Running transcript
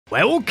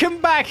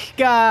Welcome back,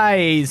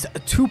 guys,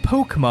 to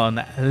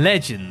Pokémon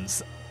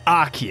Legends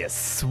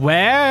Arceus,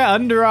 where,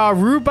 under our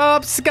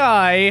rhubarb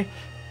sky,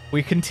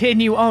 we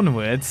continue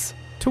onwards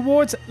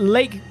towards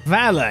Lake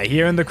Valor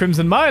here in the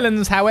Crimson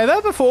Mirelands.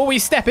 However, before we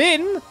step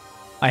in,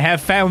 I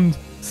have found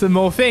some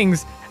more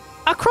things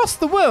across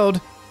the world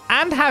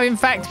and have, in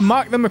fact,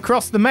 marked them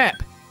across the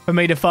map for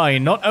me to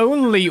find. Not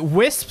only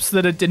wisps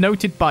that are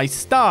denoted by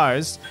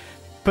stars,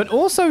 but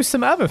also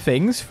some other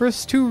things for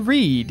us to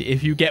read,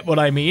 if you get what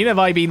I mean, have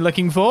I been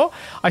looking for.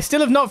 I still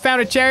have not found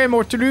a Cherrim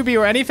or Terubi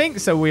or anything,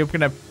 so we're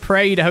going to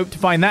pray to hope to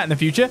find that in the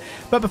future.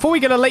 But before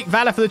we go to Lake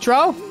Valor for the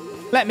trial,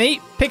 let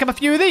me pick up a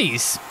few of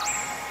these.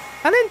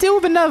 And then deal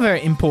with another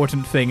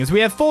important thing. As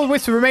we have 4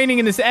 wisps remaining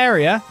in this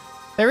area,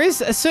 there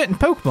is a certain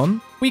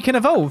Pokemon we can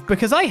evolve,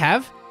 because I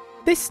have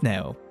this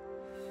now,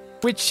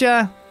 which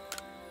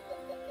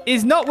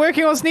is not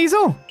working on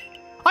Sneasel.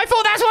 I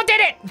thought that's what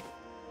did it!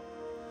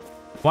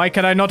 Why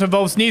can I not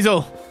evolve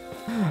Sneasel?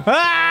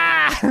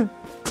 Ah!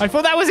 I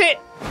thought that was it.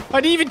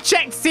 I didn't even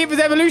check to see if it was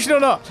evolution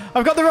or not.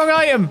 I've got the wrong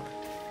item.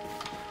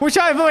 Which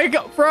item have I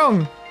got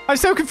wrong? I'm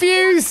so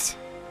confused.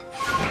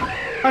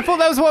 I thought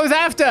that was what I was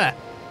after.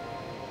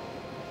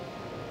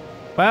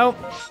 Well,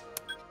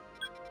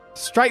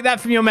 strike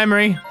that from your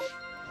memory.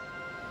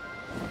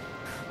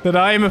 That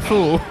I am a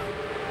fool.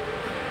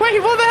 Wait,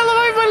 what the hell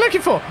am I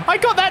looking for? I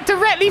got that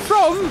directly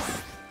from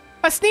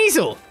a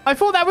Sneasel. I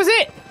thought that was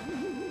it.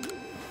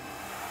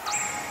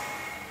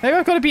 Maybe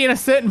I've got to be in a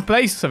certain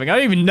place or something. I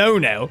don't even know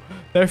now.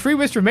 There are 3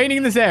 wisps remaining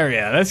in this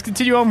area. Let's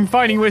continue on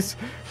finding wisps.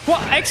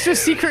 What extra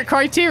secret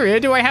criteria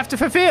do I have to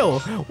fulfill?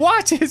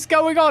 What is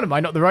going on? Am I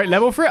not the right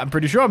level for it? I'm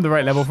pretty sure I'm the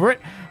right level for it.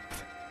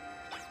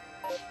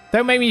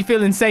 Don't make me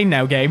feel insane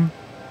now, game.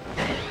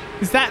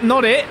 Is that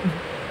not it?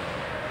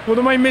 What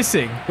am I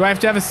missing? Do I have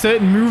to have a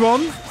certain move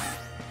on?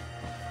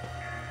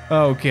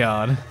 Oh,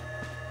 God.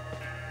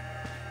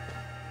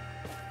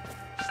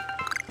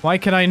 Why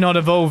can I not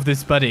evolve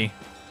this buddy?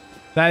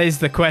 That is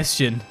the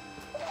question.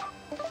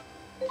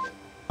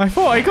 I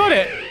thought I got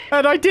it,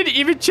 and I didn't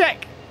even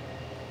check.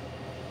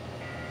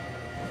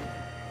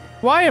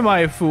 Why am I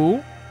a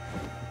fool?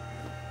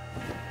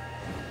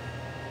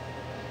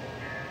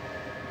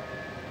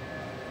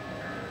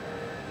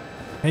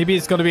 Maybe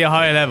it's got to be a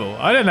higher level.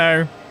 I don't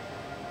know.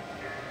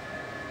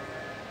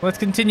 Let's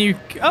continue.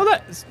 Oh,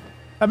 that's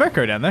a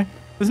Murkrow down there.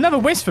 There's another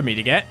wisp for me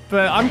to get,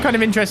 but I'm kind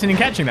of interested in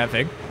catching that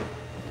thing.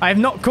 I have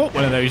not caught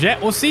one of those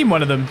yet, or seen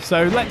one of them,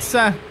 so let's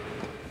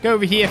go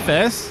over here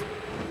first.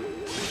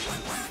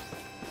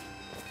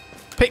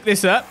 Pick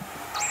this up.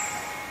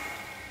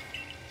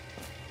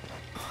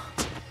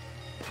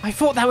 I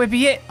thought that would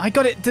be it. I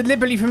got it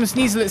deliberately from the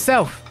Sneasel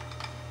itself.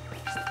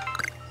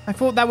 I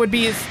thought that would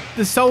be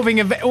the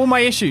solving of all my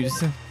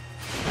issues.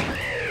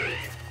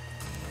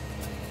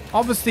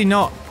 Obviously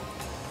not.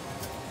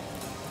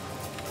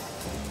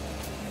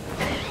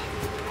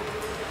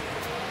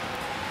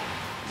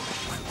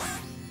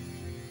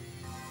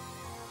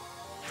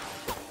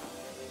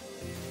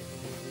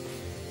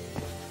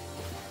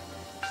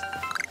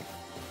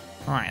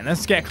 Alright,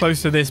 let's get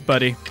close to this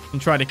buddy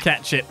and try to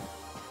catch it.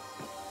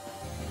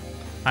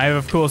 I have,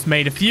 of course,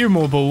 made a few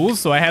more balls,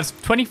 so I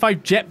have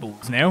 25 jet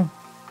balls now.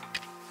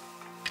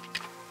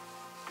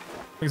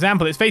 For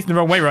example, it's facing the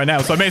wrong way right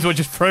now, so I may as well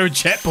just throw a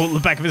jet ball at the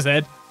back of his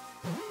head.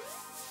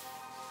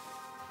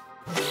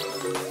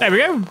 There we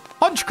go.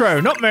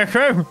 Honchkrow, not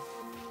Murkrow.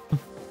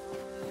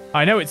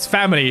 I know it's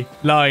family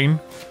line.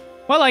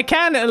 Well, I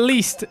can at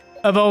least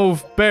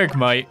evolve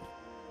Bergmite.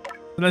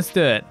 So let's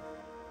do it.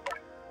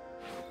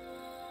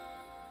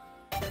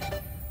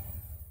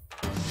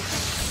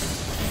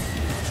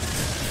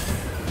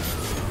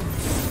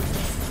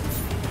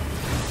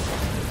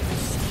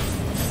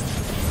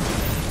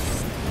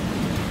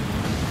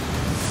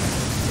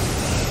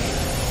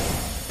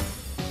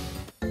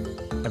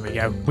 There we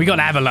go. We got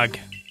Avalug.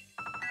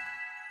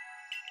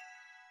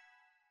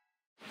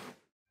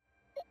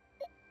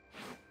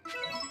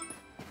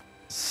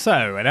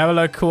 So, an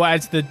Avalug core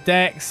added to the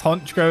dex.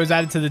 Honchkrow is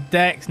added to the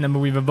dex. Remember,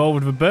 we've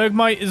evolved with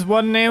Bergmite as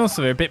one now,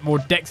 so a bit more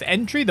dex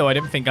entry, though I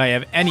don't think I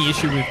have any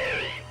issue with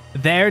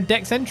their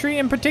dex entry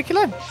in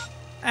particular.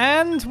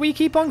 And we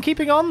keep on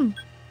keeping on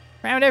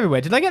around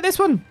everywhere. Did I get this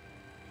one?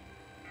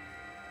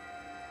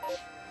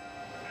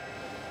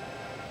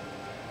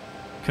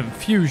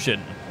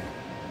 Confusion.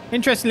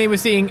 Interestingly, we're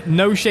seeing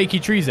no shaky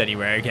trees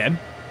anywhere again.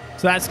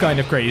 So that's kind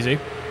of crazy.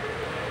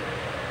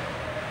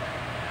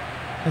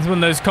 It's one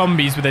of those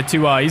combis with their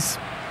 2 eyes.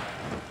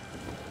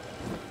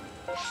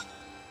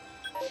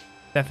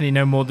 Definitely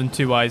no more than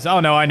 2 eyes. Oh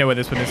no, I know where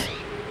this one is.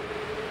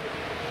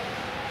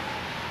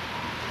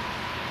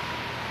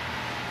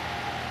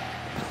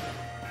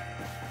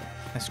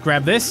 Let's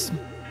grab this.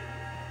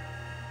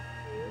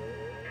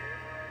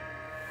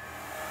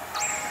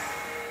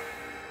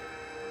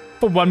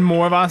 For one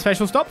more of our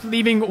special stops,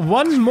 leaving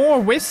 1 more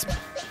wisp.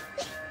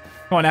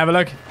 Come on, have a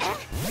look.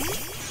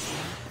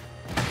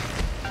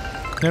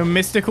 No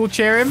mystical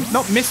Cherrim?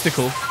 Not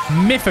mystical,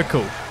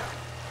 mythical.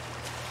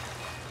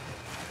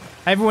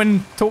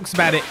 Everyone talks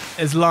about it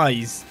as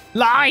lies.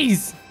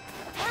 Lies!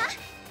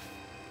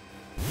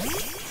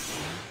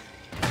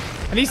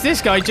 At least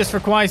this guy just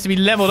requires to be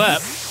leveled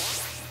up.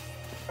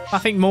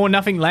 Nothing more,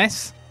 nothing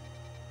less.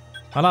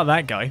 I like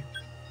that guy.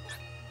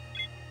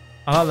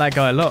 I like that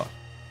guy a lot.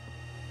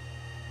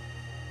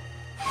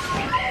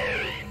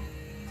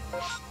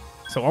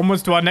 So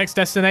onwards to our next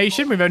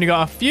destination. We've only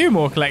got a few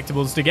more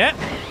collectibles to get.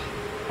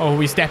 Or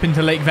we step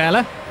into Lake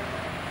Valor.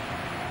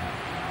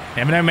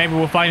 Never know, maybe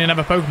we'll find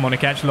another Pokemon to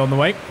catch along the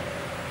way.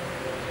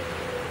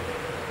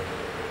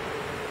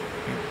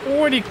 We've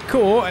already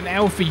caught an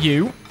Alpha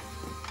U.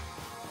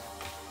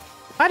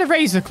 I had a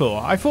Razor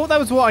Claw. I thought that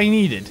was what I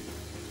needed.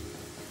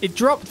 It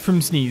dropped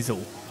from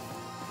Sneasel.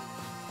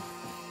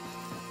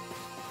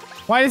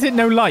 Why does it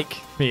no like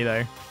me,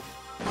 though?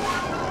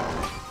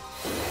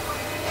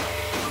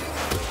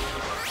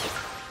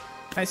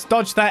 Let's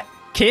dodge that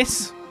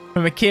kiss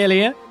from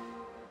Achilea.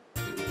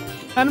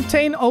 And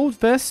obtain Old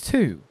Verse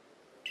 2.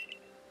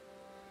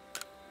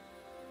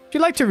 Would you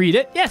like to read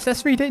it? Yes,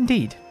 let's read it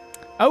indeed.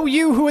 Oh,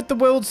 you who at the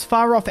world's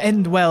far off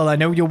end dwell, I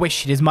know your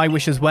wish, it is my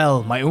wish as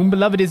well. My own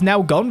beloved is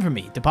now gone from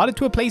me, departed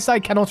to a place I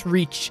cannot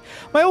reach.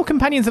 My old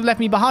companions have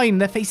left me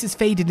behind, their faces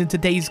faded into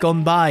days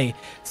gone by.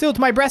 Still to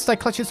my breast I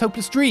clutch this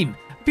hopeless dream,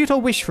 a futile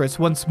wish for us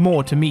once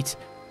more to meet.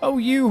 Oh,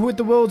 you who at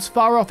the world's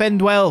far off end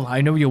dwell, I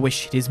know your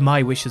wish, it is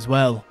my wish as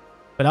well.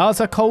 But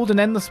ours are cold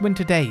and endless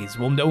winter days,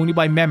 warmed only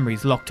by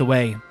memories locked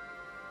away.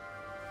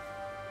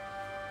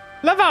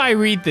 Love how I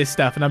read this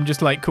stuff and I'm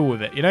just like cool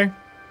with it, you know?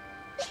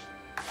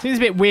 Seems a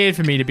bit weird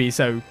for me to be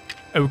so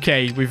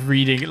okay with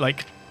reading,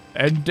 like,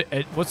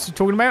 what's it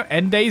talking about?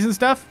 End days and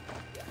stuff?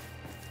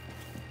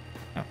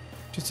 Oh,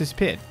 just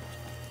disappeared.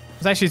 I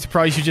was actually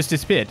surprised you just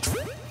disappeared.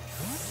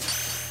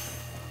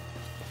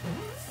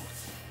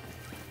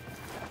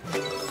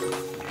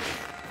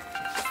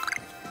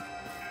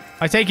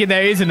 I take it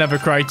there is another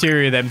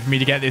criteria then for me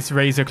to get this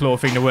Razor Claw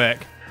thing to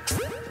work.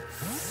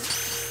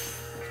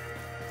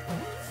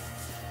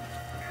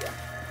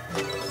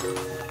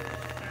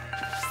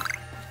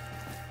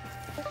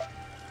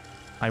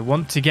 I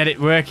want to get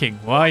it working.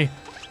 Why?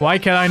 Why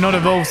can I not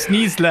evolve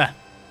Sneasler?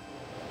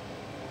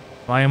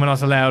 Why am I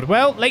not allowed?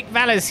 Well, Lake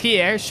Valor's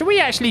here. Should we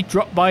actually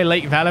drop by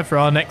Lake Valor for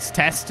our next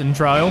test and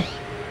trial?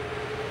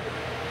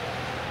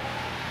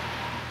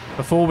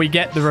 Before we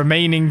get the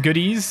remaining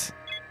goodies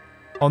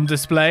on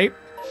display.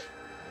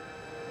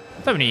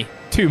 There's only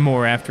 2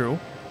 more after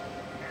all.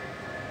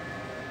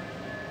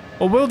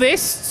 Or will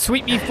this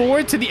sweep me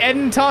forward to the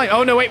end time?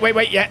 Oh, no,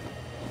 wait, yeah.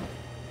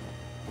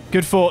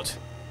 Good thought.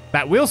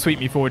 That will sweep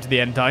me forward to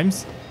the end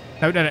times.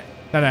 No.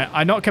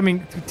 I'm not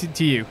coming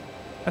to you.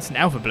 That's an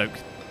alpha bloke.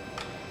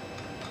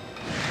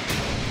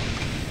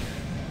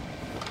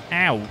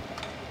 Ow.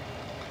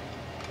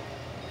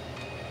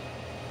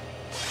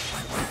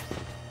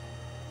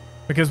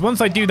 Because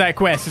once I do that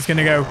quest, it's going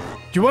to go,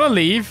 do you want to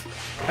leave?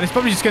 And it's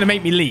probably just going to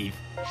make me leave.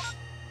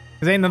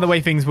 Because ain't another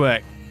way things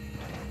work.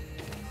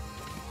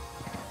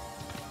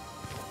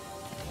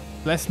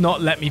 Let's not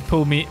let me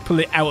pull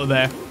it out of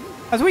there.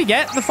 As we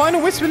get the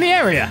final wisp in the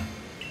area.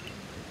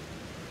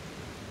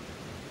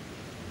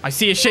 I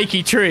see a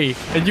shaky tree.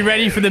 Are you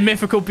ready for the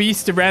mythical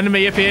beast to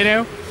randomly appear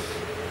now?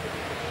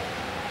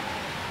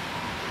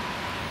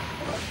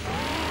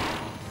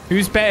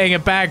 Who's betting a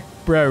bag,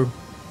 bro?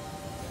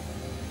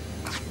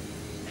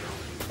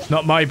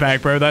 Not my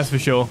bag, bro, that's for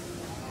sure.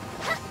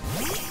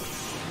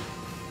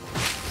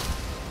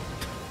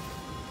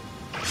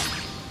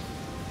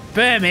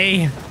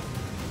 Burmy.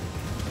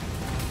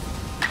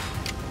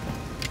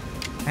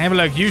 Have a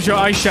look. Use your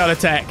ice shell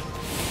attack.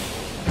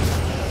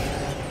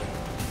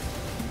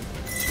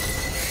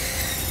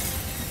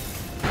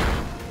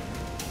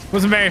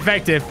 Wasn't very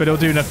effective, but it'll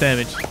do enough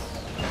damage.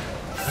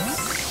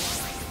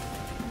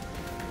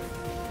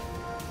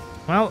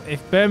 Well,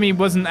 if Burmy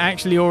wasn't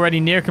actually already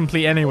near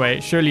complete anyway,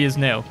 it surely is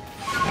nil.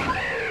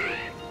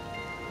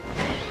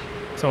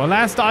 So our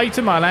last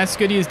item, our last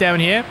goodie is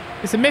down here.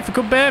 It's a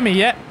mythical Burmy,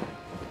 yep.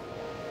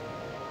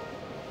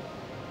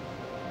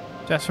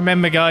 Just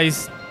remember,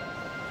 guys.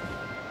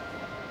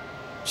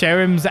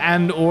 Cherrims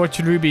and or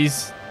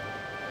Cherubies.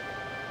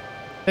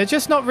 They're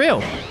just not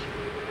real.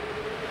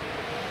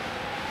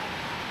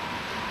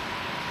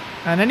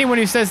 And anyone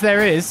who says there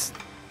is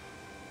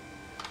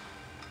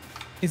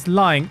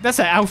lying. That's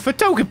an Alpha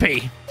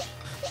Togepi.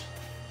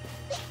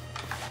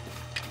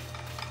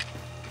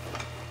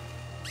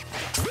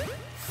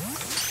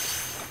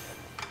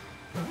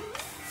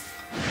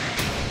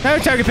 No,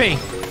 Togepi.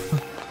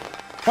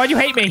 Why'd you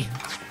hate me?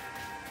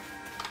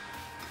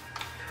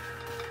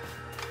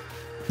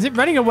 Is it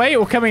running away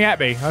or coming at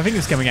me? I think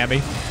it's coming at me.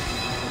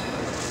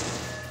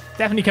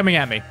 Definitely coming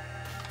at me.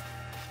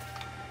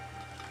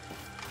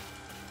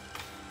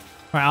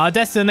 Right, our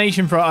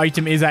destination for our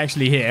item is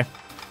actually here.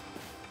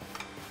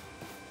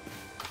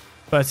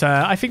 But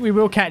I think we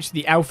will catch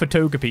the Alpha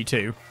Togepi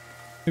too.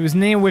 It was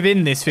near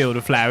within this field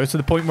of flowers to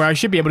the point where I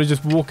should be able to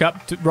just rock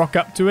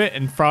up to it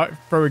and throw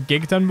a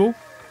Gigaton ball.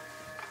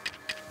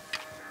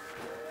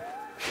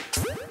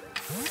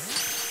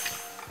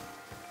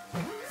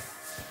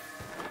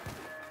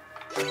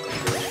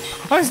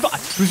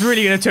 It was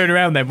really going to turn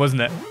around then,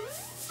 wasn't it?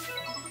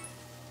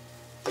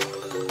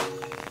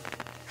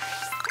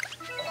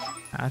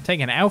 I'll take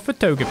an Alpha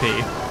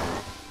Togepi.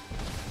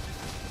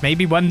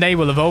 Maybe one day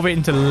we'll evolve it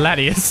into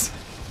Latios.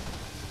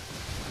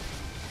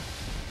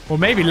 Or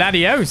maybe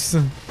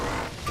Latios.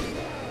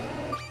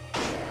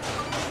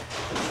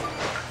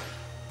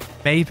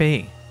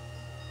 Maybe.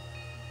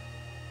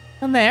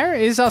 And there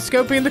is our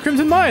scoping the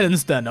Crimson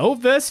Mirelands done.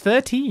 Old verse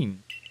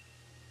 13.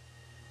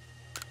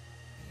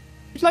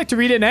 Would you like to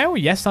read it now?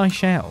 Yes, I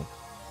shall.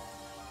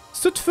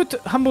 Sootfoot,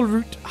 humble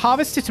root,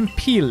 harvest it and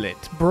peel it.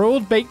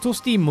 Broiled, baked, or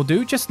steam will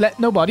do, just let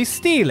nobody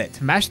steal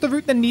it. Mash the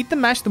root, then knead the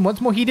mash, then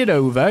once more heat it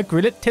over.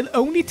 Grill it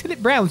only till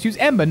it browns. Use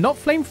ember, not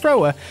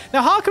flamethrower.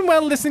 Now hearken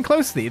well, listen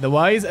closely. The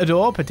wise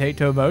adore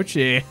potato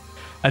mochi.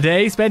 A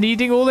day spent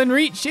eating all in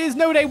reach is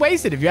no day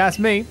wasted, if you ask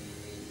me.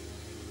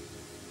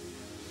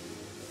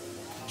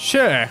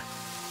 Sure.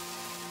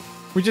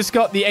 We just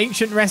got the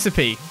ancient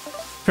recipe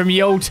from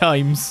the old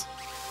times.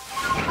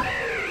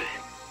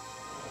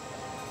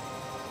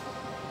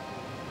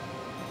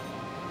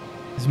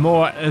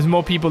 There's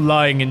more people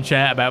lying in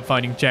chat about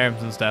finding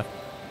charms and stuff.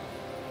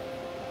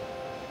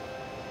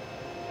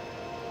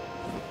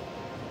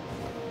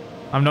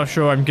 I'm not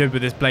sure I'm good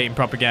with this blatant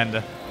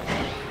propaganda.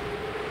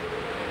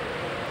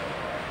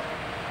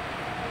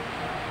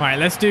 Alright,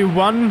 let's do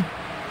one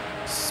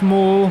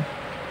small,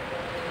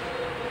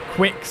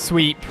 quick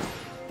sweep.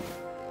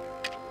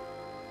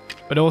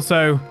 But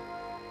also,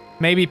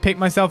 maybe pick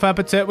myself up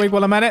a Turtwig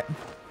while I'm at it.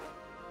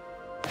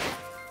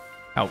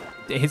 Oh,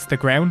 it hits the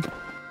ground.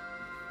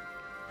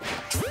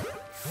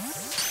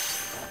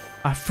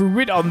 I threw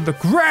it on the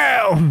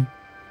ground.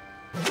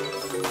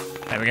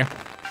 There we go.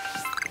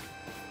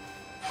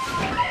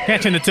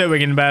 Catching the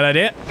Turtwig isn't a bad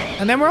idea.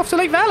 And then we're off to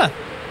Lake Valor.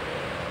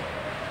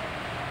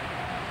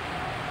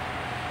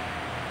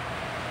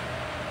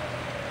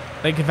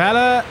 Lake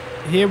Valor,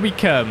 here we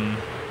come.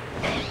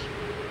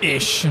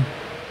 Ish.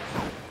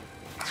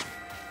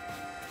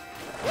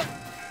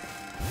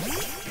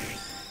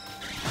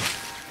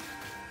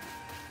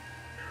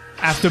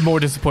 After more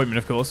disappointment,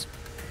 of course.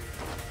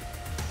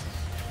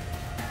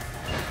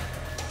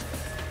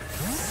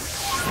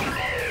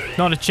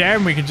 Not a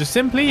charm, we can just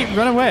simply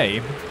run away.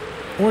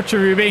 Or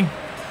Cherubi.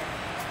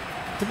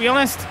 To be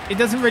honest, it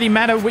doesn't really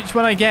matter which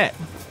one I get.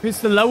 If it's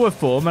the lower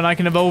form and I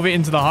can evolve it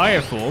into the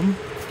higher form,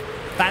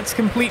 that's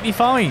completely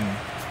fine.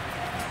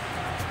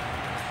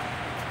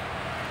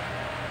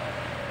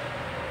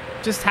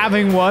 Just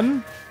having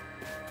one.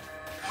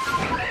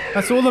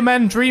 That's all the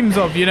man dreams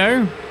of, you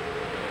know?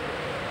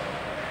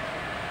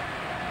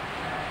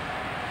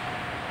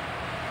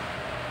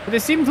 But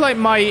it seems like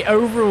my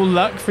overall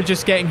luck for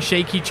just getting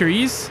shaky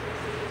trees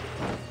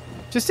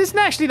just isn't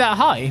actually that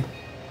high.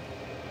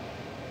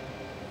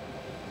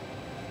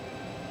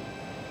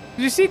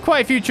 You see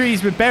quite a few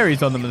trees with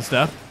berries on them and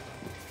stuff.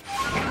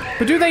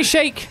 But do they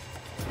shake?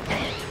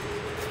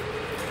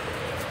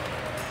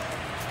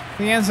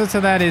 The answer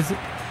to that is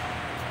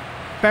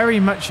very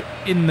much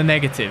in the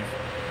negative.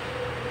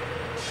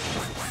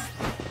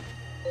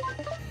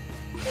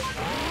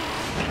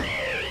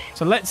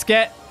 So let's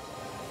get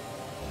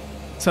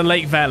to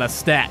Lake Valor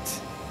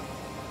stat.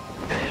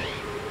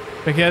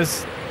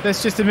 Because,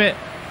 let's just admit,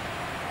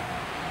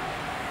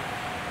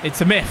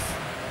 it's a myth.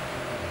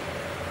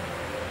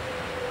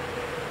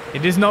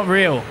 It is not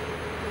real.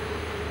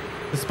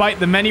 Despite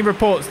the many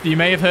reports that you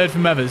may have heard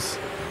from others.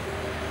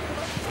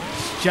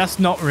 It's just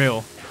not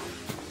real.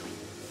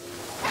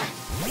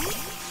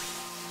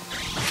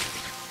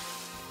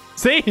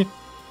 See?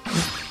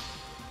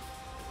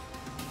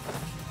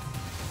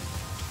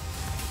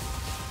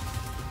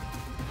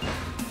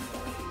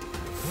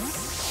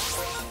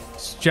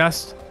 It's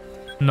just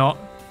not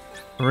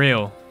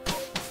real.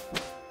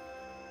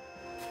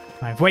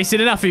 I've wasted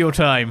enough of your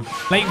time.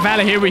 Lake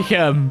Valor, here we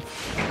come.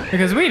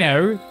 Because we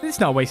know it's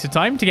not a waste of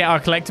time to get our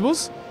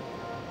collectibles.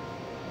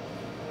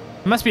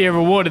 There must be a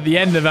reward at the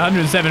end of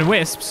 107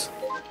 Wisps.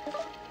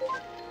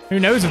 Who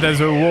knows if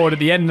there's a reward at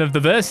the end of the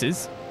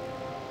verses.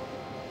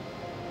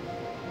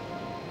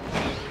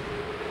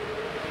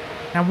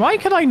 Now, why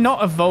could I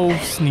not evolve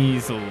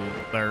Sneasel?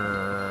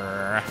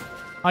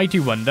 I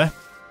do wonder.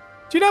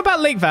 Do you know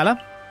about Lake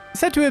Valor? It's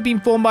said to have been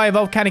formed by a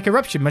volcanic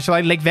eruption, much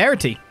like Lake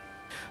Verity.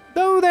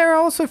 Though there are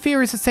also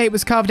theories that say it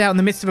was carved out in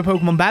the midst of a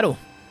Pokemon battle.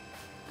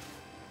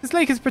 This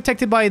lake is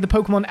protected by the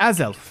Pokemon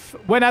Azelf.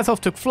 When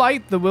Azelf took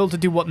flight, the will to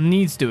do what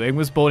needs doing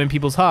was born in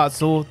people's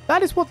hearts, or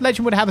that is what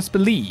legend would have us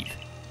believe.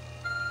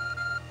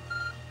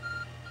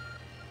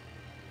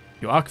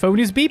 Your Arc phone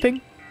is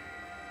beeping.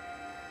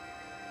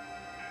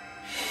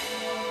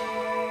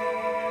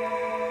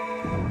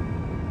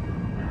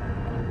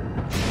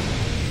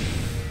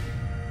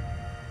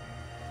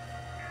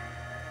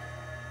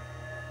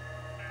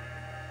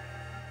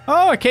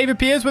 Oh, a cave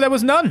appears where there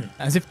was none,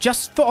 as if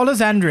just for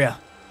Olizandria.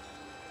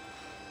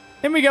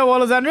 In we go,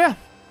 Olizandria.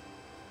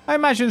 I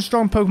imagine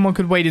strong Pokemon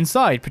could wait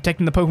inside,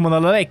 protecting the Pokemon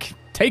on the lake.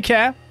 Take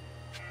care.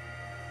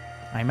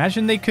 I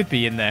imagine they could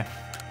be in there.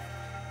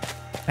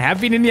 They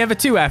have been in the other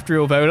two after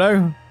all,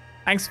 Volo.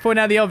 Thanks for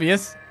pointing out the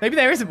obvious. Maybe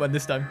there isn't one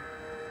this time.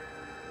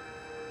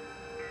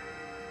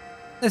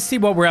 Let's see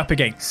what we're up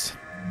against.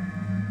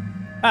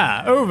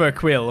 Ah,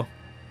 Overquill.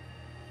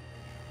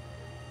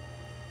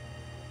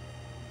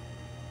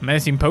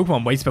 Menacing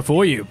Pokemon waits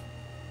before you.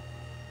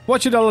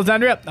 Watch it,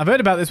 Olizandri. I've heard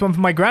about this one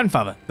from my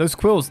grandfather. Those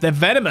quills, they're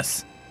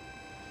venomous.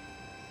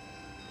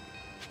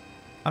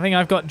 I think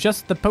I've got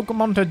just the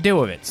Pokemon to deal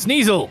with it.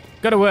 Sneasel,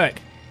 gotta work.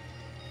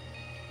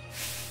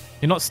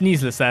 You're not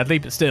Sneasler, sadly,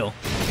 but still.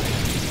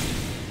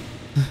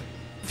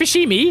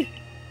 Fishimi?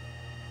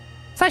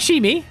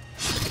 Sashimi?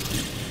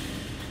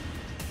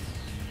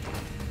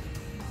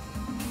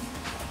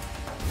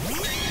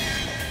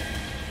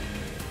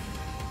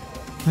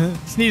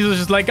 Sneasel's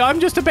just like, I'm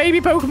just a baby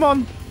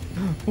Pokemon.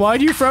 Why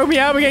do you throw me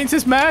out against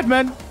this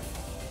madman?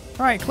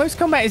 Alright, close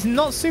combat is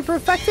not super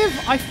effective.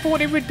 I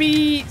thought it would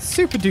be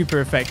super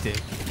duper effective.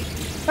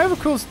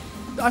 Overcool's,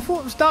 I thought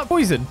it was Dark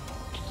Poison.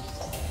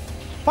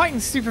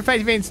 Fighting's super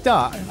effective against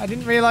Dark. I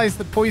didn't realize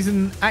that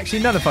Poison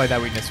actually nullified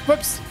that weakness.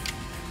 Whoops.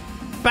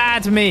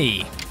 Bad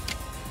me.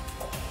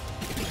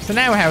 So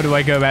now how do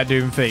I go about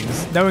doing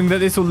things? Knowing that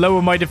this will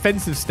lower my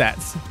defensive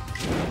stats.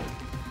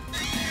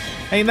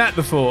 Ain't that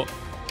the thought?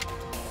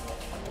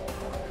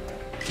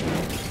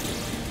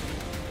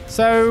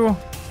 So,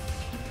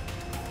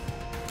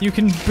 you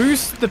can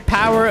boost the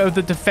power of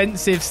the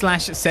defensive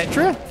slash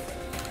etc.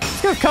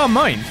 It's got a calm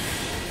mind.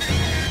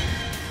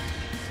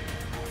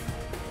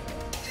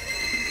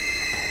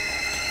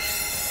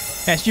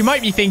 Yes, you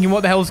might be thinking, what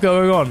the hell's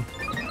going on?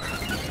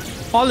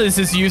 Oliz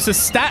has used a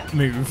stat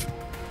move.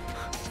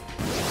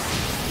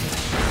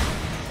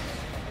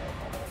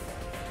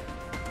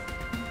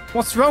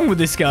 What's wrong with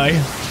this guy?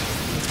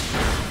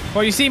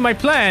 Well, you see, my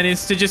plan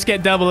is to just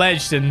get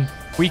double-edged and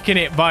weaken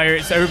it via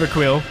its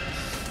overquill,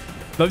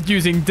 but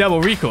using double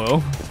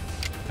recoil,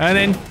 and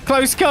then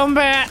close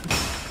combat.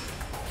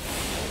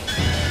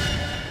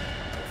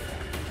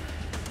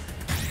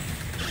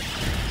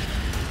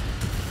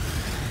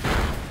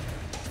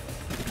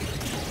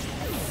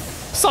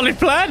 Solid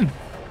plan.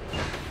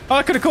 Oh,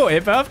 I could have caught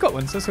it, but I've got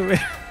one, so that's all weird.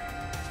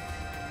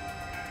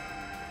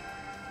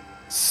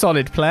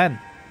 Solid plan.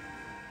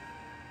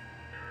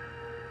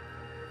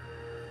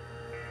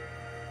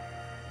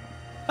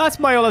 That's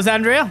my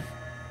Olizandria.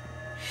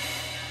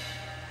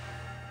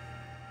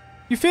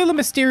 You feel a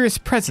mysterious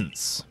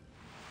presence.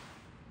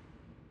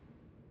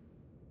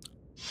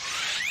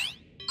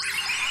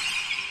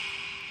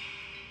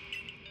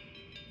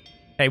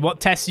 Hey, what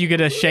test are you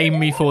gonna shame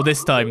me for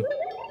this time?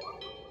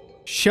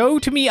 Show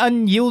to me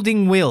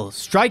unyielding will.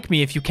 Strike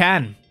me if you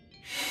can.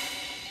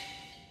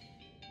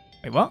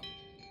 Wait, what?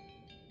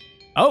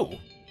 Oh.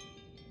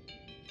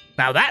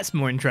 Now that's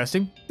more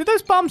interesting. Did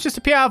those bombs just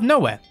appear out of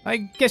nowhere? I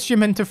guess you're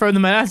meant to throw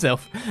them at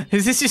Azelf.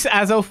 Is this just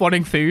Azelf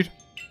wanting food?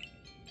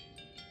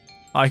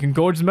 I can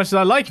gorge as much as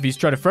I like if he's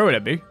trying to throw it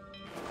at me.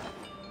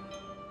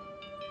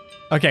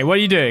 Okay, what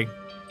are you doing?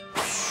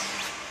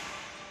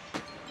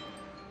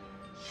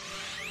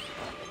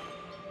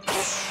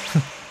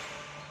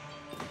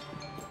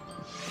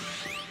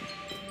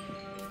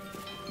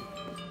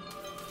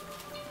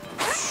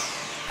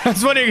 I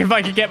was wondering if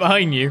I could get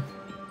behind you.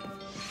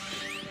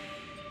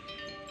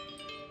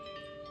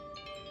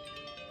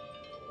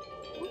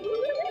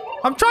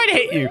 I'm trying to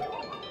hit you.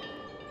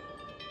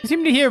 You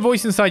seem to hear a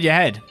voice inside your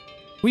head.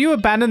 Will you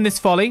abandon this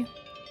folly?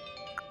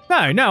 No,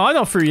 I'm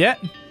not through yet.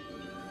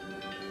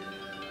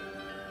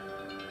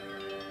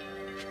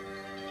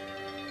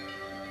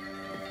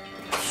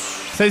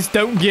 Says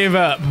don't give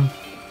up.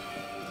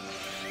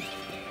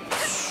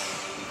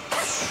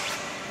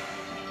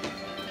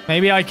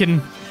 Maybe I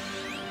can...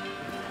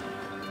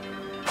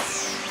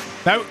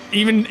 No,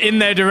 even in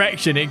their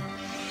direction, I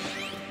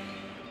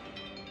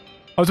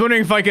was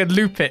wondering if I could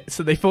loop it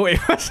so they thought it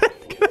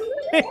wasn't gonna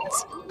hit.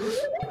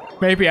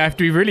 Maybe I have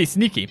to be really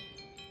sneaky.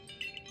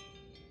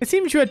 It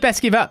seems you had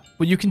best give up.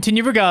 Will you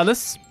continue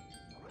regardless?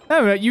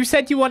 No, you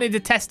said you wanted a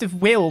test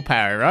of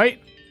willpower, right?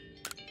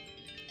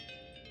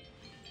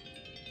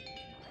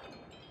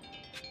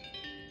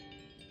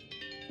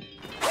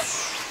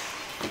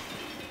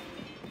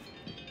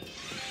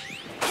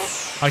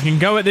 I can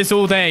go at this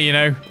all day, you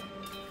know.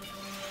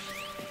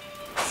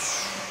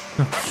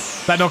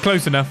 Is that not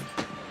close enough?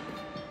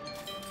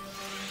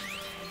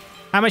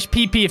 How much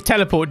PP of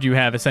teleport do you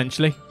have,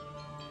 essentially?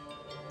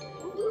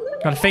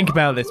 Gotta think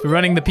about this. We're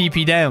running the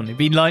PP down. It'd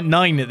be like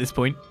 9 at this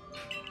point.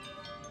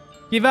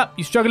 Give up.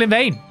 You struggle in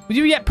vain. Would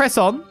you yet press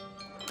on?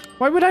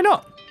 Why would I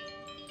not?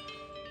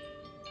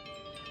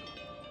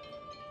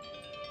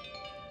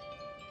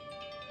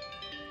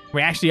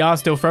 We actually are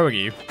still throwing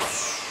you.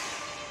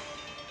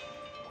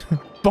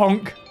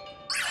 Bonk.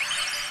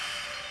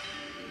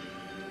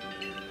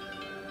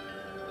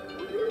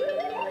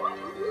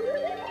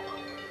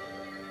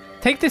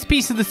 Take this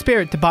piece of the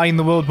spirit to bind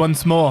the world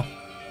once more.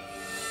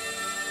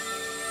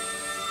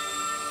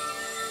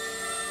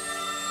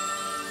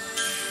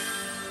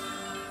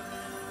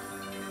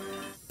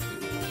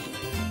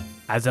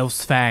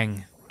 Azelf's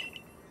Fang.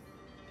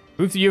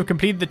 Proof that you have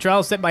completed the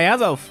trial set by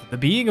Azelf, the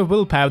being of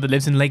willpower that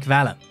lives in Lake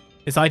Valor.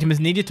 This item is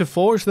needed to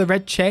forge the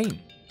red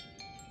chain.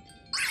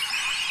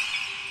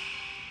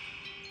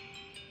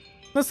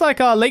 Looks like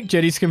our lake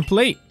journey's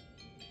complete.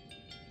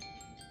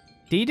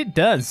 Indeed it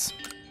does.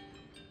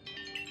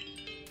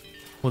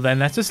 Well then,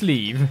 let us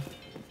leave.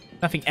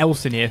 Nothing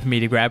else in here for me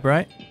to grab,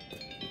 right?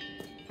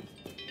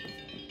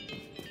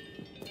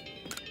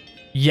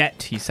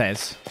 Yet, he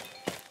says.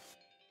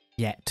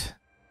 Yet.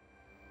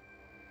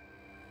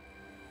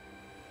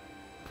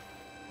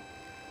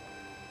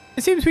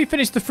 It seems we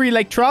finished the 3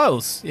 lake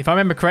trials. If I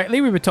remember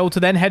correctly, we were told to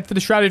then head for the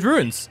Shrouded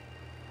Ruins.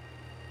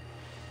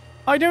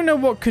 I don't know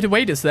what could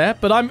await us there,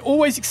 but I'm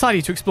always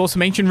excited to explore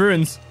some ancient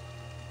ruins.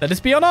 Let us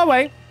be on our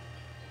way.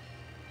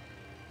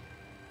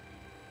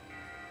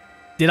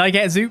 Did I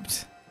get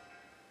zooped?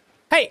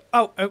 Hey!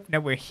 Oh, no,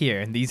 we're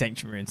here in these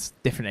ancient ruins.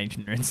 Different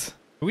ancient ruins.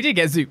 But we did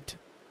get zooped.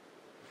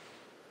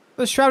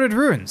 The Shrouded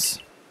Ruins.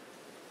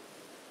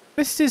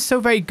 This is so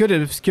very good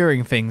at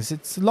obscuring things.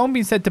 It's long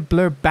been said to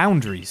blur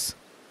boundaries.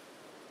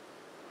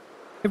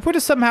 If we're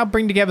to somehow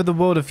bring together the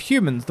world of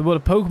humans, the world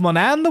of Pokemon,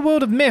 and the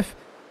world of myth,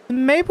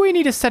 then maybe we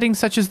need a setting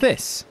such as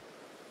this.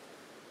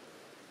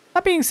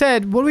 That being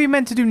said, what are we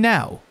meant to do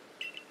now?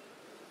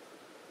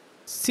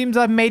 Seems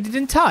I've made it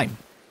in time.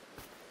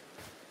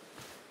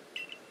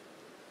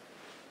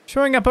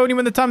 Showing up only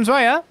when the time's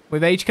right, huh?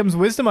 With age comes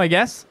wisdom, I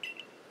guess.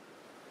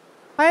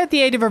 I had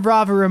the aid of a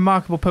rather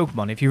remarkable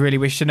Pokemon, if you really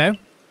wish to know.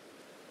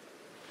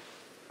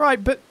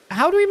 Right, but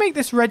how do we make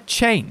this red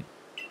chain?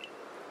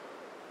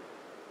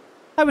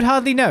 I would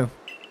hardly know.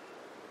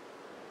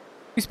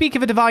 We speak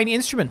of a divine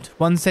instrument,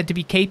 one said to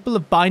be capable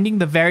of binding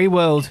the very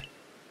world.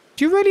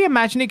 Do you really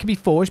imagine it could be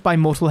forged by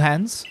mortal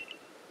hands?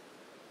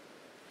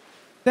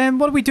 Then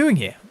what are we doing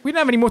here? We don't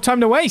have any more time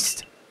to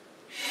waste.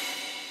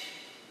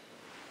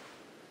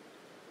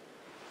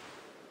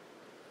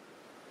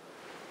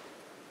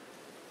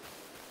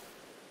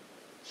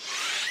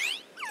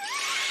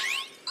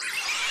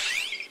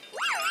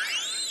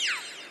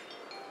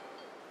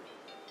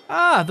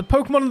 Ah, the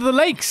Pokemon of the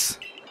lakes.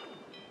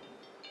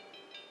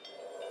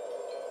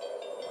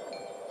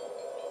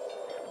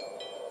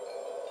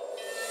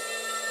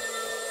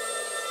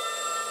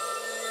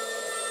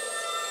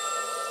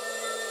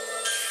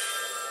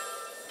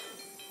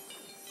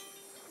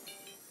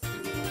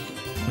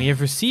 We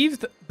have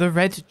received the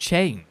red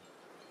chain.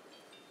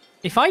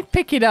 If I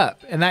pick it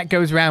up and that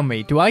goes round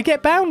me, do I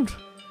get bound?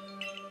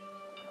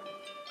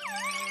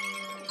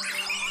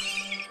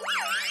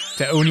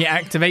 To only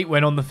activate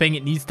when on the thing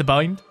it needs to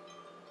bind?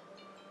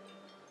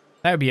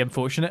 That would be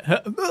unfortunate.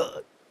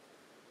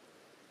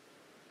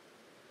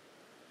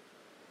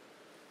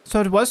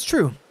 So it was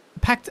true. The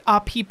pact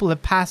our people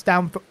have passed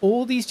down for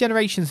all these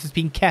generations has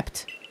been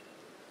kept.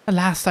 At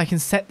last I can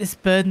set this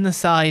burden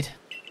aside.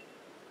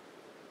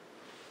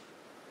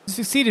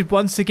 Succeeded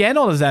once again,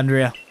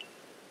 Olizandri.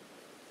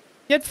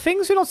 Yet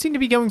things do not seem to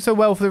be going so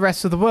well for the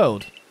rest of the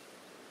world.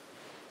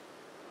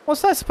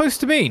 What's that supposed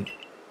to mean?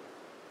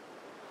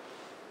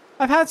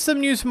 I've had some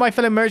news from my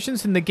fellow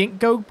merchants in the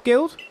Ginkgo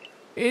Guild.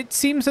 It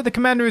seems that the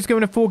commander is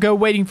going to forego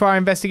waiting for our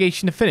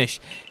investigation to finish.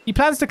 He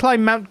plans to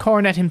climb Mount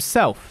Coronet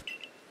himself.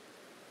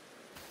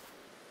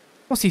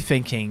 What's he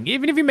thinking?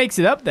 Even if he makes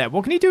it up there,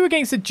 what can he do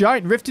against a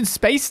giant rift in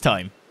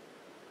space-time?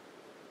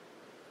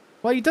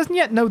 Well, he doesn't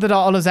yet know that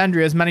our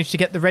Olizandri has managed to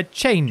get the red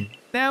chain.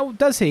 Now,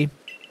 does he?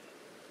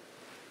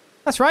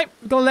 That's right.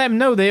 We're going to let him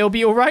know that he'll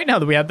be alright now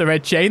that we have the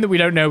red chain, that we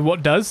don't know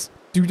what does.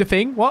 Do the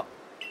thing. What?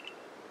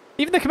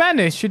 Even the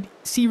commander should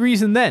see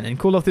reason then and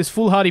call off this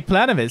foolhardy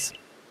plan of his.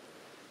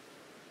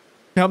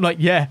 I'm like,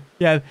 yeah,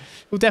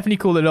 we'll definitely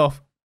call it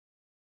off.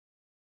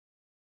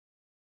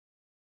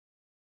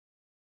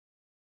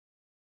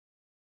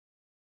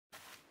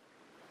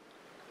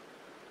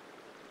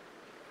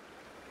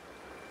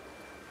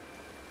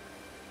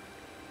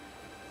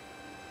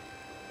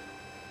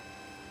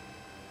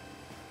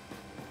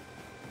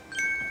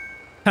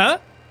 Huh?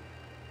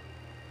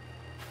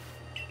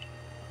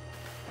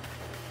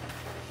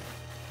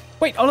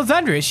 Wait,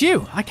 Olizandri, it's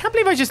you. I can't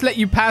believe I just let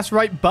you pass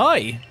right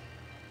by.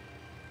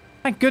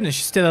 Thank goodness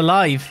you're still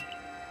alive.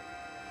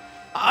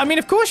 I mean,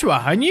 of course you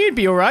are. I knew you'd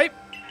be alright.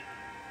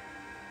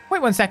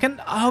 Wait 1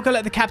 second. I'll go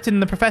let the captain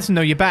and the professor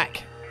know you're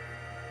back.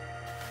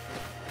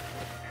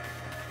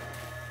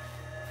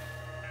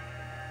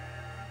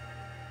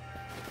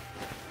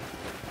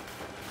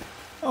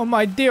 Oh,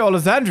 my dear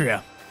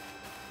Olizandri.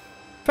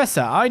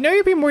 Professor, I know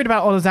you've been worried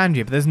about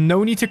Olizandri, but there's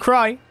no need to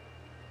cry.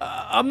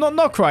 I'm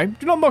not crying.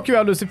 Do not mock your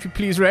elders if you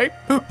please, Ray.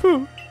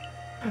 And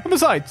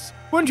besides,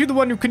 weren't you the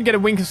one who couldn't get a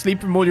wink of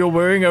sleep from all your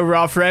worrying over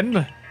our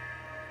friend?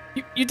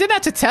 You didn't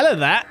have to tell her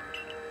that.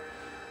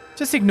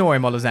 Just ignore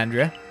him,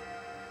 Olizandri.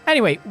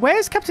 Anyway,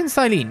 where's Captain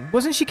Silene?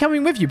 Wasn't she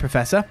coming with you,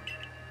 Professor?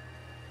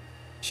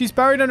 She's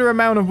buried under a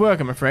mound of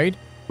work, I'm afraid.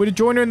 We're to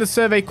join her in the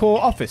Survey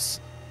Corps office.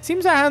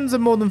 Seems our hands are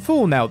more than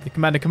full now that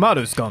Commander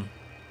Kamado's gone.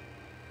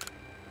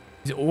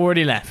 He's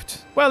already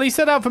left. Well, he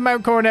set out for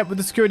Mount Coronet with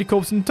the security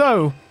corps in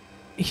tow.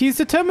 He's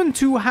determined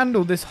to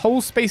handle this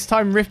whole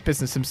space-time rift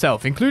business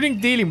himself, including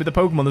dealing with the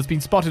Pokemon that's been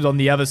spotted on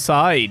the other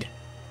side.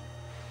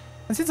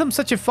 And since I'm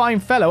such a fine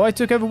fellow, I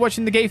took over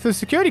watching the gate for the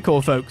security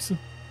corps folks.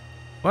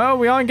 Well,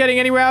 we aren't getting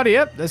anywhere out of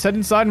here. Let's head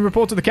inside and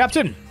report to the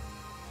captain.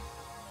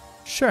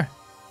 Sure.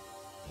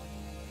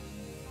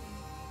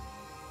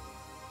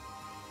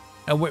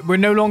 And we're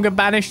no longer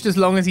banished as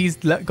long as he's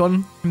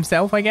gone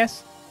himself, I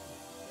guess.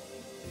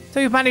 So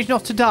you've managed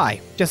not to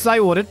die, just as I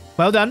ordered.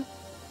 Well done.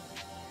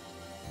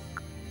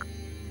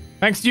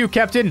 Thanks to you,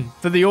 Captain,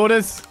 for the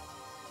orders.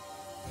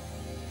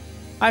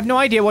 I have no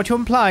idea what you're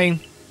implying.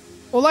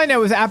 All I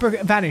know is that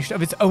Abra vanished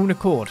of its own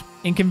accord,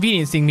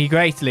 inconveniencing me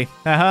greatly.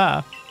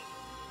 Haha.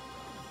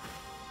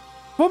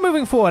 Before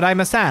moving forward, I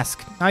must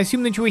ask. I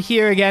assume that you are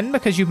here again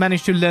because you've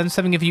managed to learn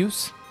something of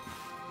use?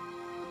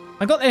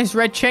 I got this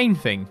red chain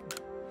thing.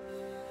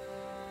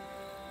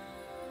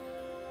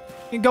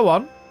 Go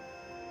on.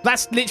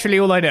 That's literally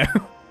all I know.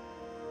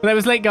 There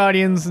was Lake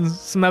Guardians and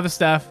some other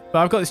stuff, but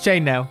I've got this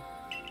chain now.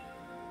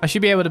 I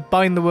should be able to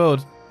bind the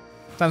world.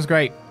 Sounds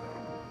great.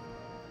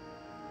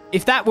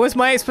 If that was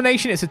my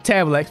explanation, it's a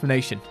terrible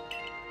explanation.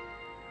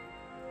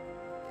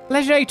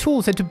 Legendary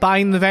tool said to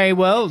bind the very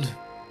world.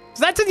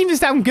 So that doesn't even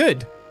sound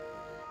good.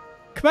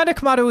 Commander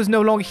Kamado is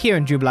no longer here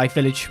in Jubilife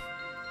Village.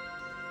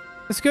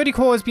 The security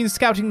corps has been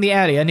scouting the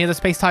area near the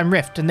space-time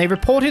rift, and they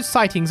reported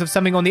sightings of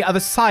something on the other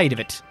side of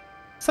it.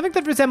 Something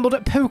that resembled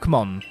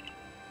Pokémon.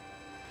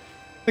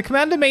 The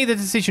commander made the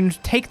decision to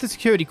take the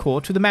security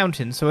corps to the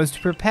mountains so as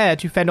to prepare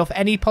to fend off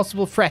any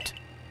possible threat.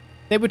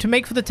 They were to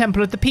make for the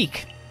temple at the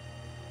peak.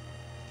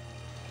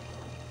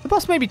 The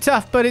boss may be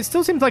tough, but it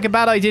still seems like a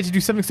bad idea to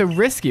do something so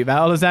risky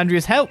about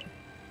Olizandria's help.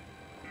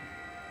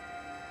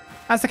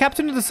 As the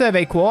captain of the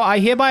Survey Corps, I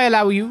hereby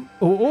allow you,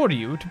 or order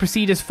you, to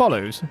proceed as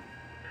follows.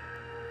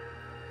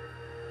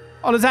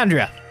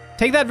 Olizandria,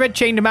 take that red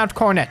chain to Mount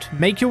Coronet,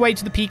 make your way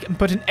to the peak and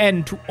put an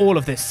end to all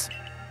of this.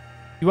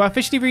 You are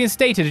officially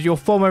reinstated at your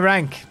former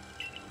rank.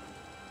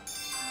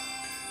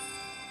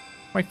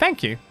 Why,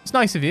 thank you. It's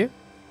nice of you.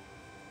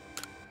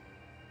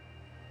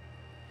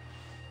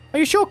 Are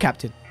you sure,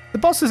 Captain? The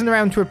boss isn't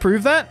around to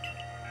approve that.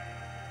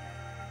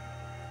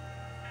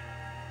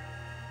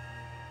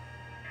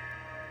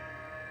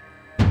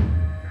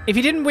 If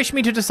he didn't wish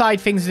me to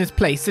decide things in his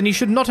place, then he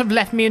should not have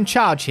left me in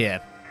charge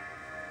here.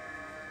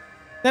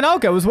 Then I'll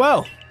go as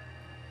well.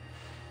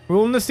 We're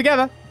all in this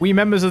together. We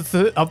members of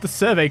the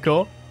Survey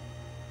Corps.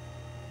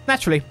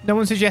 Naturally, no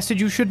one suggested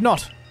you should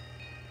not.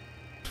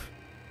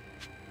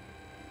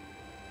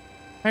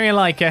 I really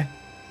like her.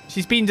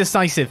 She's been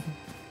decisive.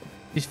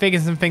 She's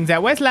figuring some things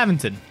out. Where's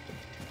Laventon?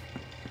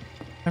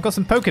 I've got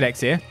some Pokedex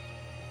here.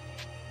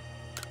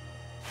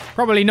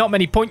 Probably not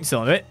many points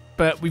on it,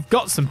 but we've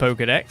got some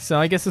Pokedex, so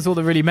I guess that's all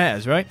that really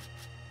matters, right?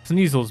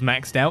 Sneasel's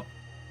maxed out.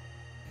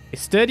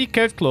 Its sturdy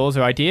curved claws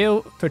are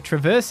ideal for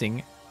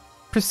traversing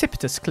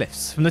precipitous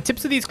cliffs. From the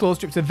tips of these claws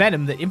drips a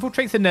venom that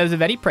infiltrates the nerves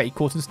of any prey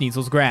caught in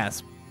Sneasel's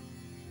grasp.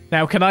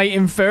 Now, can I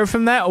infer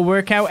from that or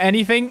work out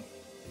anything?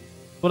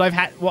 What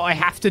I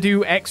have to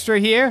do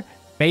extra here?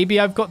 Maybe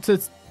I've got to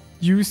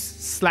use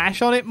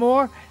slash on it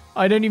more?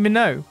 I don't even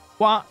know.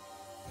 What?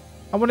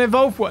 I want to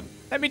evolve one.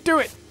 Let me do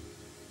it.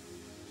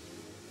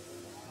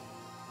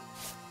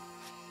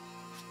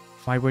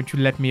 Why won't you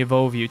let me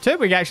evolve you?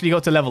 Turtwig actually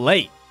got to level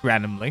 8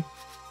 randomly.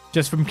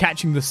 Just from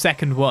catching the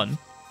second one.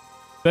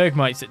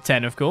 Bergmite's at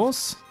 10, of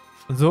course.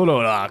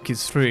 Zoloark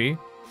is 3.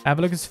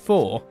 Avalok is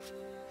 4.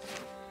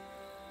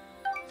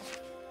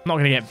 I'm not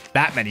going to get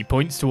that many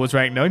points towards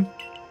rank 9.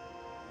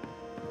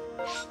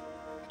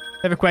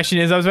 The other question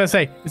is, I was about to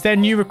say, is there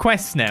new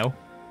requests now?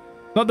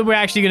 Not that we're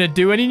actually going to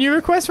do any new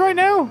requests right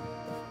now.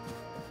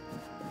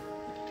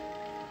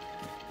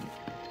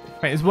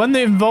 Right, there's one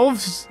that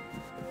involves...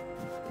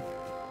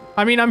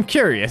 I mean, I'm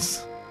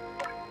curious.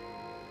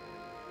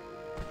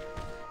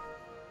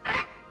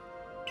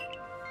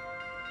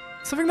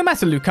 Something the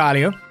matter,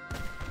 Lucario?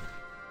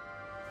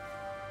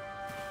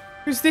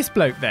 Who's this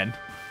bloke, then?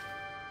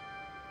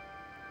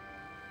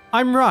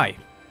 I'm Rai.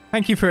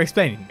 Thank you for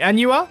explaining. And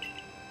you are?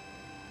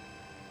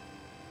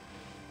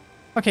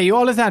 Okay,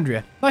 you're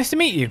Olizandria. Nice to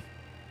meet you.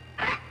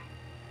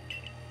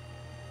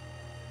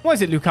 What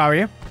is it,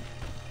 Lucario?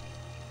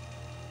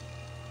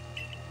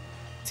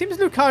 Seems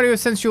Lucario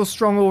sensed your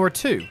strong aura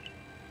too.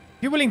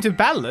 If you're willing to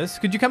battle us,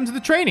 could you come to the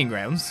training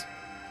grounds?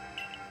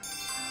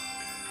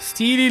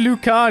 Steely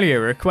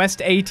Lucario,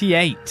 request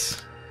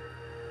 88.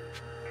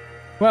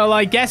 Well,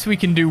 I guess we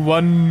can do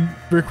one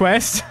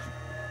request.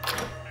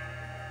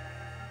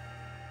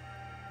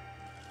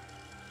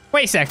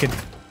 Wait a second.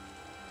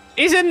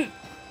 Isn't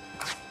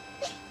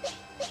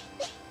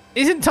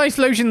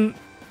Typhlosion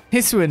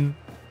Hisuian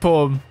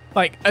form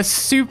like a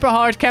super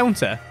hard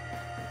counter?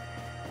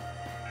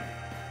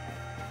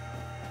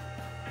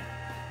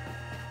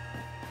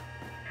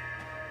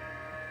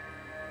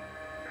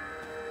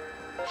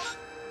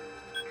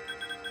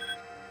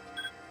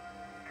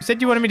 You said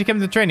you wanted me to come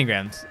to the training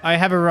grounds. I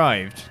have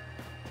arrived.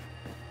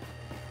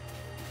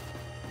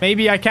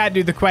 Maybe I can't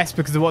do the quest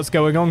because of what's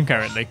going on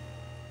currently.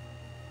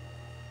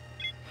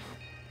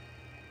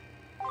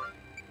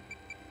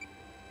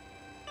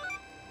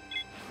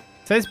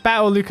 Says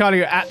battle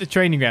Lucario at the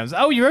training grounds.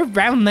 Oh, you're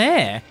around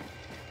there.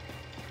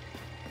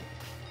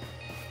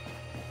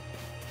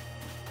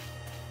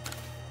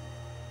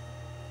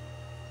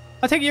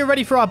 I take it you're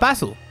ready for our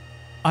battle.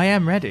 I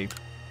am ready.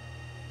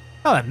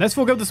 Well then, let's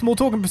forego the small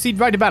talk and proceed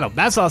right to battle.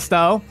 That's our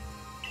style.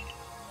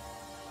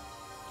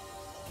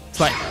 It's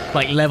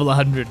like level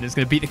 100 and it's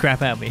going to beat the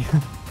crap out of me.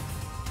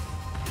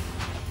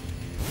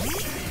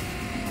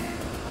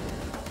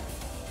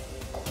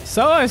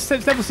 So it's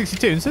level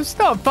 62, so it's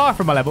not far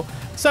from my level.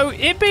 So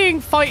it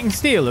being fighting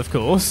steel, of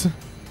course,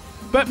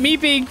 but me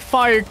being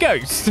fire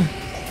ghost,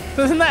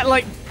 doesn't that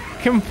like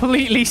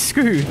completely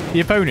screw the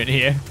opponent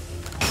here?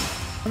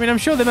 I mean, I'm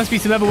sure there must be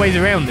some other ways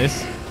around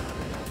this.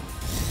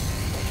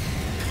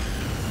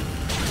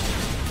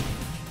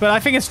 But I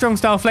think a strong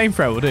style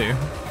flamethrower will do.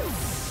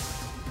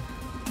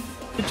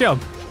 Good job.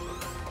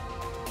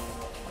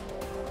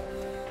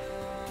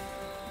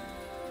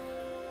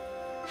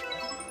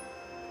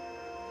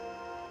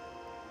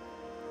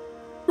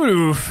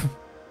 Oof.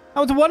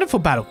 That was a wonderful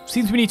battle.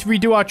 Seems we need to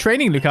redo our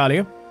training,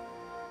 Lucalia.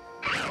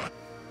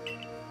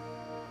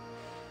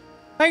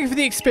 Thank you for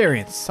the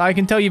experience. I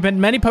can tell you've met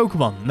many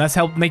Pokemon, and that's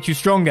helped make you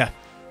stronger.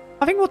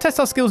 I think we'll test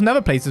our skills in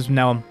other places from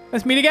now on.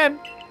 Let's meet again.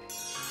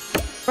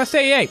 Quest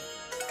 88.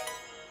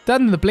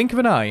 Done in the blink of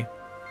an eye.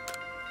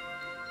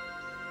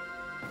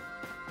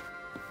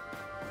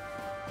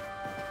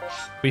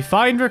 We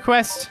find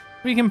request,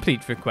 we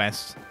complete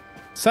request.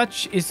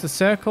 Such is the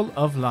circle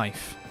of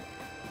life.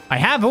 I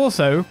have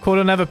also caught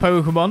another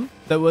Pokemon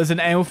that was an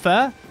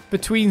alpha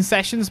between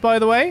sessions, by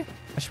the way.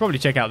 I should probably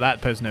check out that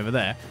person over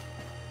there.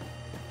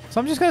 So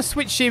I'm just going to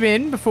switch him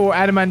in before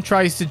Adamant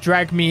tries to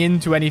drag me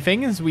into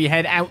anything as we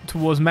head out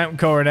towards Mount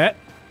Coronet.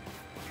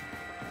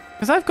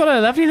 Because I've got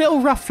a lovely little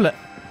Rufflet.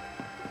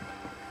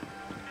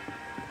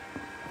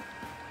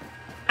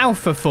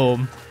 Alpha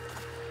form.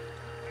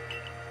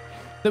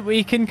 That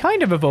we can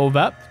kind of evolve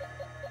up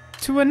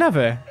to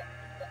another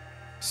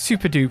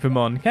Super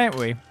Dupermon, can't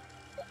we?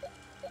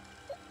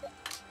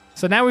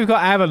 So now we've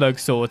got Avalugg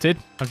sorted.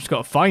 I've just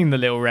got to find the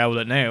little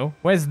Rowlet now.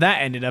 Where's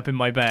that ended up in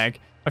my bag?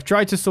 I've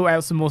tried to sort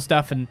out some more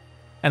stuff and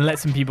let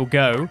some people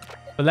go.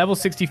 The level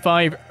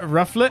 65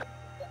 Rufflet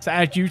to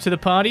add you to the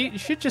party. It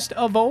should just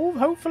evolve,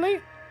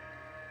 hopefully.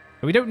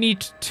 We don't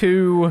need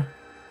two...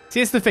 See,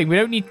 that's the thing. We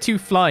don't need two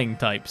flying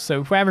types.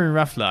 So if we're having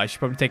Rufflet, I should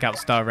probably take out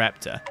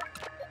Staraptor.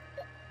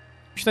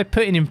 Who should I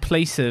put in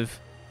place of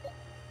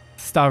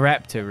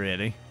Staraptor,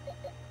 really?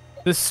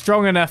 That's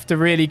strong enough to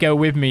really go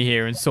with me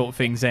here and sort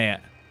things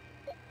out.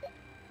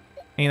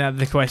 Ain't that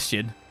the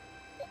question?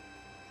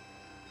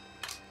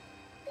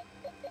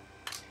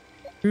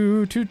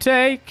 Who to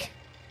take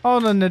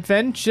on an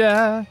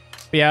adventure?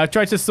 But yeah, I've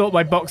tried to sort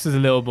my boxes a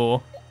little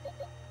more.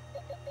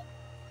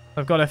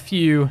 I've got a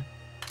few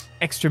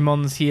extra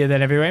mons here,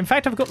 then everywhere. In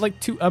fact, I've got like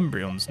 2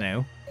 Umbreons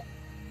now.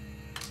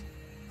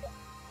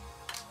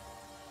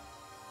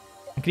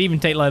 I could even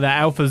take like that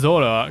Alpha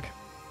Zoroark.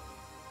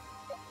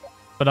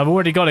 But I've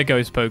already got a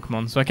ghost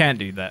Pokemon, so I can't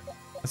do that.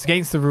 That's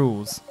against the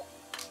rules.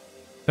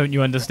 Don't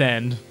you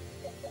understand?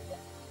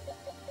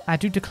 I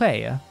do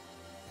declare.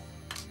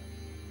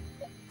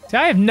 See,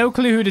 I have no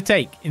clue who to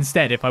take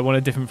instead if I want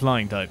a different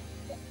flying type.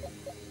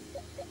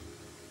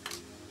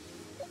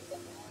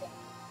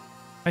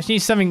 I just need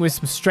something with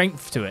some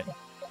strength to it.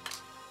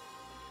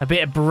 A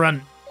bit of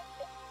brunt.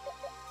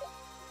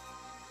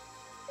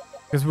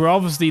 Because we're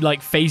obviously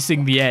like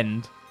facing the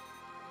end.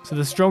 So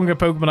the stronger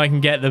Pokemon I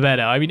can get, the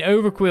better. I mean,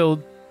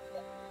 Overqwil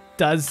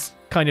does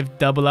kind of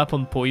double up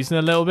on poison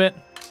a little bit.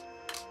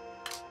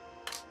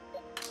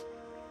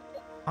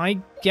 I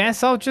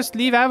guess I'll just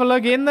leave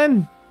Avalugg in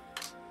then.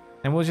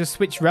 And we'll just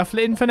switch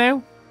Rufflet in for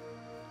now.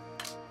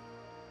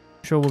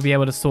 I'm sure we'll be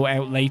able to sort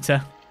out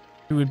later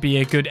who would be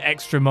a good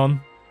extra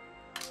mon.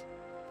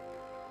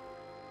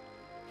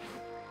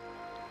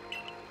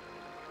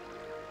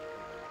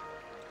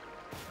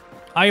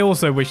 I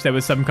also wish there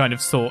was some kind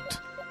of sort.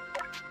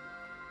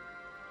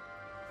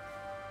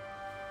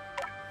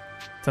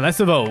 So let's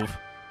evolve.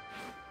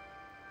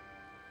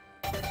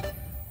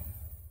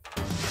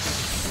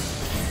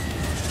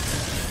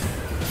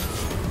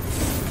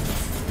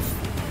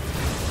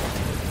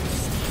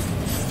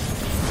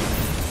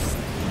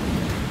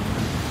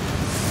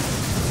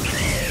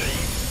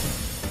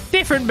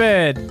 Different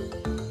bird.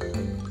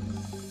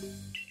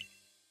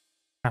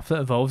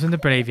 Rufflet evolves in the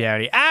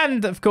Braviary.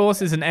 And, of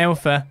course, is an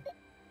alpha.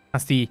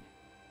 That's the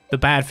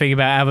bad thing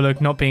about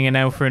Avalugg not being an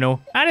alpha and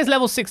all. And it's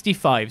level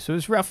 65, so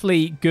it's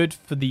roughly good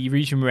for the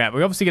region we're at.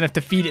 We're obviously going to have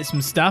to feed it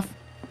some stuff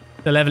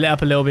to level it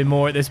up a little bit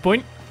more at this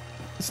point.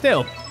 But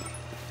still.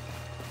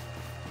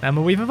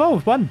 And we've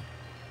evolved one.